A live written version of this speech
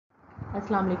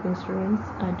Assalamu alaikum students.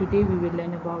 Today we will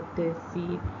learn about the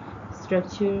seed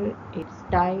structure, its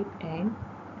type and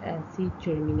seed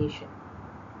germination.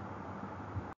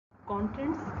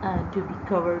 Contents to be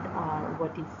covered are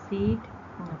what is seed,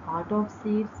 part of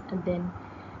seeds, and then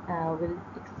we'll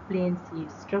explain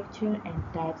seed structure and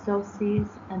types of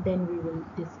seeds, and then we will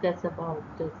discuss about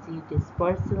the seed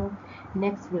dispersal.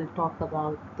 Next we'll talk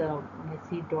about the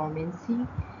seed dormancy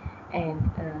and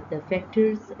the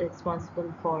factors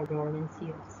responsible for dormancy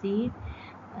of seed.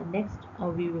 Next,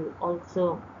 we will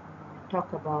also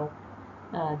talk about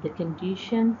the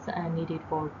conditions needed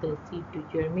for the seed to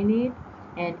germinate,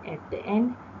 and at the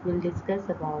end, we'll discuss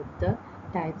about the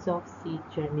types of seed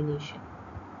germination.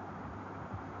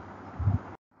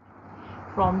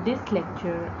 From this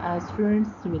lecture,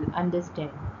 students will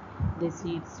understand the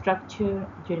seed structure,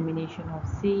 germination of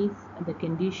seeds, the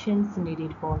conditions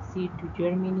needed for seed to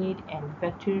germinate, and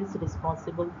factors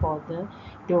responsible for the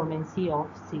dormancy of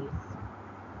seeds.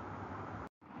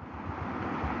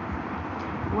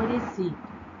 What is seed?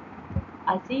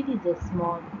 A seed is a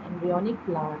small embryonic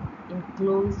plant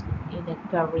enclosed in a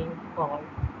covering called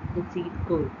the seed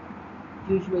coat,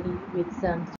 usually with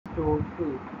some stored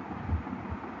food.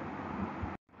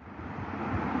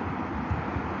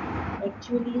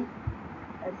 Actually,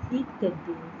 a seed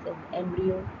contains an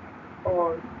embryo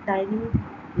or tiny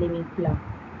living plant,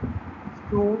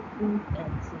 stored food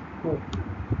and seed coat.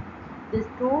 The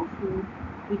stored food,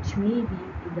 which may be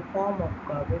in the form of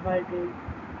carbohydrate,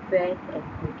 fat and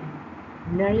protein,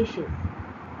 nourishes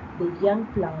the young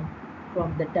plant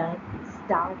from the time it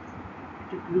starts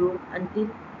to grow until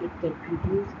it can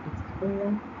produce its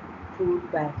own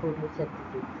food by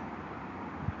photosynthesis.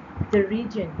 The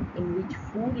region in which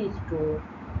food is stored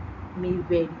may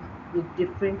vary with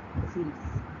different seeds.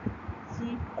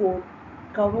 Seed coat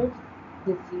covers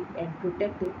the seed and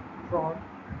protects it from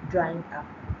drying up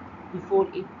before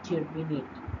it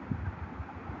germinates.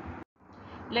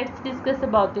 Let's discuss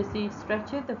about the seed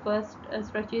structure. The first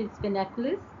structure is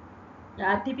funiculus.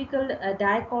 A typical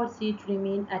dicot seed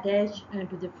remain attached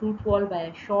to the fruit wall by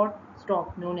a short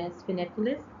stalk known as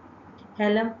funiculus.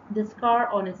 Hilum, the scar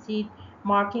on a seed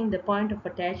marking the point of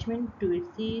attachment to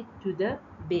its seed to the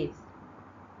base.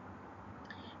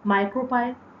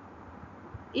 Micropyle,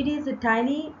 it is a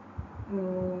tiny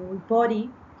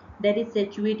body that is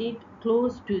situated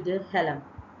close to the hilum.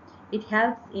 It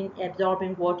helps in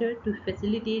absorbing water to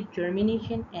facilitate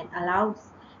germination and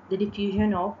allows the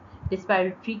diffusion of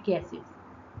respiratory gases.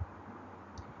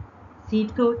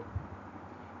 Seed coat.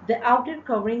 The outer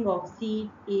covering of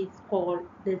seed is called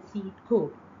the seed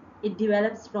coat. It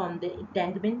develops from the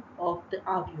entanglement of the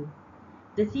ovule.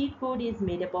 The seed coat is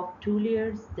made up of two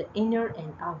layers, the inner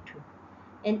and outer.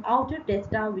 An outer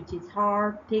testa which is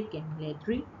hard, thick and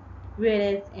leathery,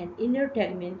 whereas an inner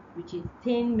tegment which is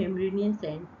thin, membranous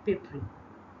and papery.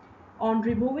 On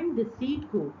removing the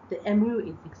seed coat, the embryo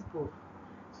is exposed.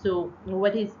 So,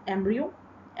 what is embryo?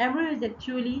 Embryo is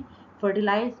actually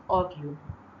fertilized ovule,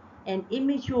 an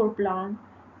immature plant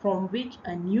from which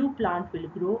a new plant will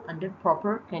grow under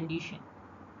proper conditions.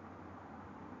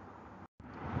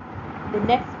 The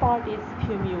next part is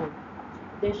fumule.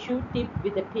 The shoot tip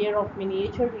with a pair of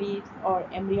miniature leaves or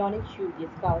embryonic shoot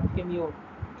is called fumule.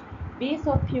 Base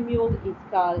of fumule is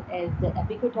called as the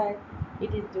epicotyle.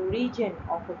 It is the region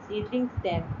of a seedling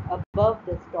stem above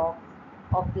the stalks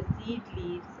of the seed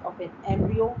leaves of an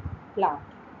embryo plant.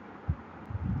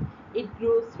 It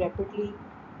grows rapidly,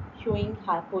 showing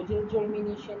hypogel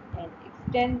germination and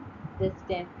extends the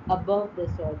stem above the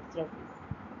soil surface.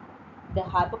 The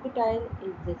hypocotyle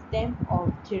is the stem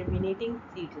of germinating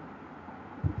seedling,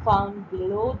 found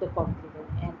below the cotyledon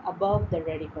and above the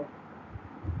radicle.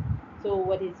 So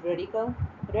what is radicle?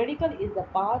 Radicle is the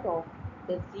part of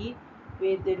the seed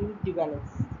where the root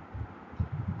develops.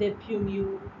 The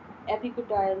fumule,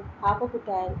 epicotyle,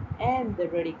 hypocotyle and the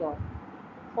radicle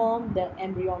form the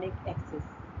embryonic axis,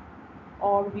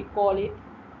 or we call it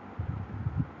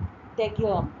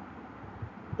tegum.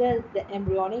 Thus the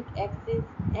embryonic axis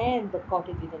and the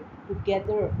cotyledon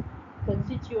together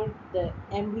constitute the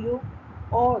embryo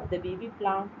or the baby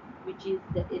plant, which is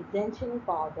the essential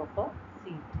part of a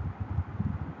seed.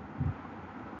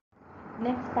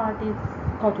 Next part is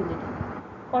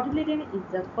cotyledon. Cotyledon is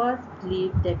the first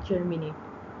leaf that germinates.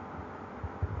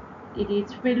 It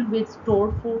is filled with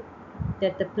stored food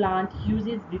that the plant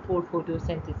uses before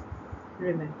photosynthesis.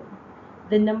 Remember,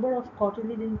 the number of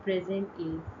cotyledon present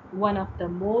is one of the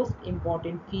most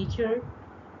important features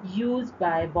used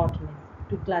by botanists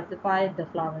to classify the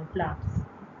flowering plants.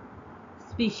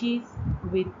 Species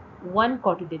with one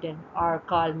cotyledon are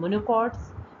called monocots,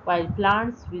 while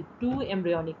plants with two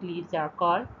embryonic leaves are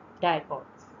called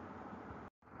dicots.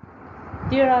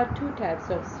 There are two types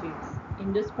of seeds,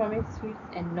 endospermic seeds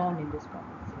and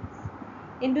non-endospermic seeds.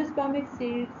 Endospermic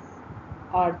seeds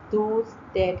are those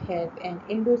that have an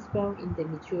endosperm in the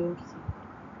mature seed.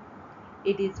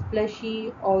 It is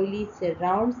fleshy, oily,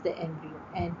 surrounds the embryo,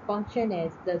 and functions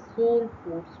as the sole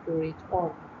food storage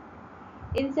organ.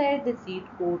 Inside the seed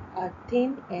coat, a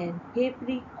thin and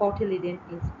papery cotyledon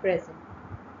is present.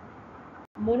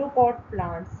 Monocot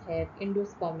plants have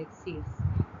endospermic seeds.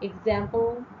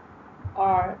 Examples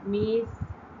are maize,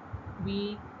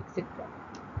 wheat, etc.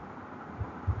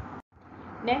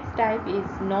 Next type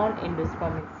is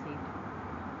non-endospermic seed.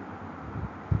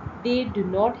 They do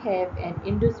not have an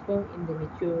endosperm in the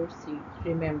mature seed.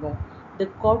 Remember, the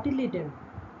cotyledon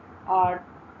are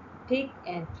thick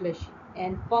and fleshy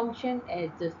and function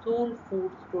as the sole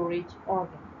food storage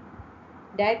organ.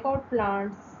 Dicot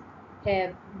plants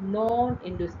have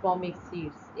non-endospermic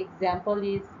seeds. Example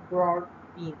is broad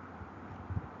bean.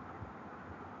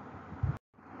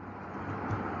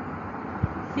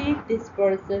 Seed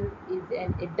dispersal is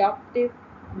an adaptive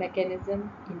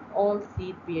mechanism in all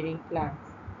seed-bearing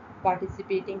plants,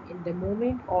 participating in the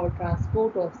movement or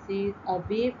transport of seeds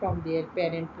away from their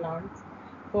parent plants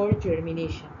for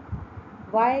germination.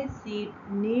 Why seed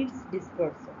needs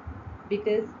dispersal?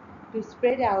 Because to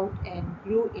spread out and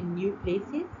grow in new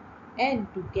places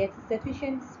and to get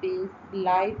sufficient space,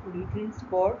 light, nutrients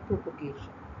for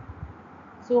propagation.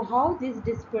 So how this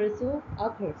dispersal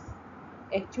occurs?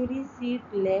 Actually, seeds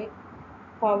lack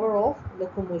power of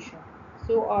locomotion,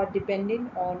 so are dependent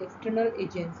on external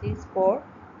agencies for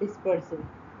dispersal.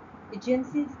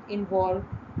 Agencies involved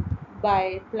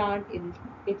by plant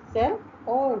itself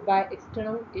or by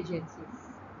external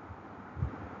agencies.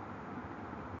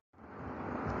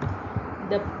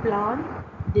 The plant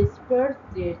disperses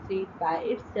their seed by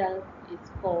itself is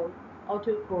called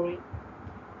autochore.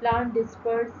 Plant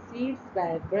disperse seeds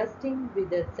by bursting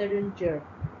with a sudden jerk.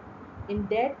 In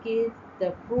that case,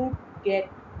 the fruit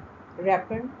gets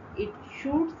ripened, it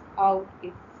shoots out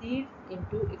its seeds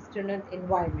into external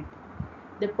environment.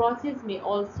 The process may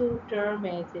also term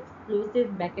as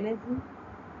explosive mechanism.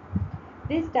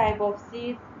 This type of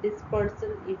seed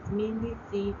dispersal is mainly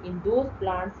seen in those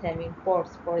plants having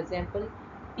pods, for example,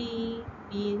 pea,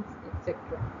 beans,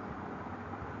 etc.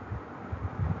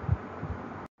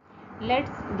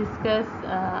 Let's discuss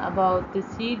about the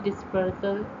seed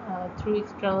dispersal through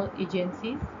external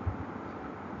agencies.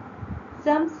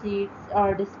 Some seeds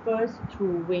are dispersed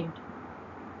through wind.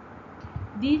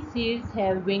 These seeds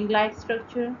have wing-like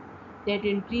structure that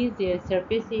increase their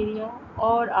surface area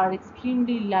or are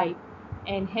extremely light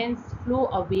and hence flow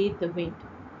away the wind.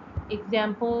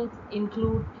 Examples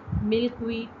include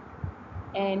milkweed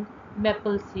and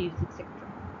maple seeds, etc.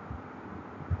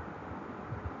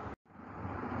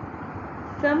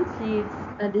 Some seeds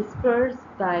are dispersed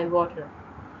by water.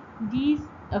 These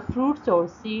fruits or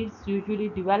seeds usually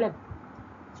develop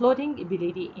floating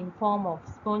ability in form of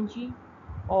spongy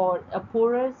or a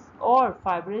porous or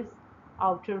fibrous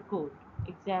outer coat.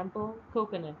 Example,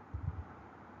 coconut.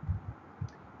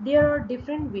 There are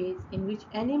different ways in which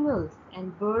animals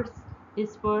and birds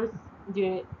disperse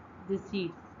the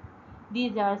seeds.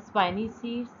 These are spiny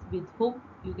seeds with hook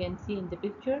you can see in the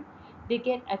picture. They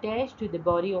get attached to the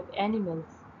body of animals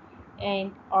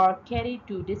and are carried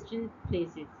to distant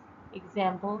places.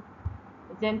 Example,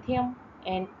 xanthium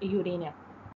and urania.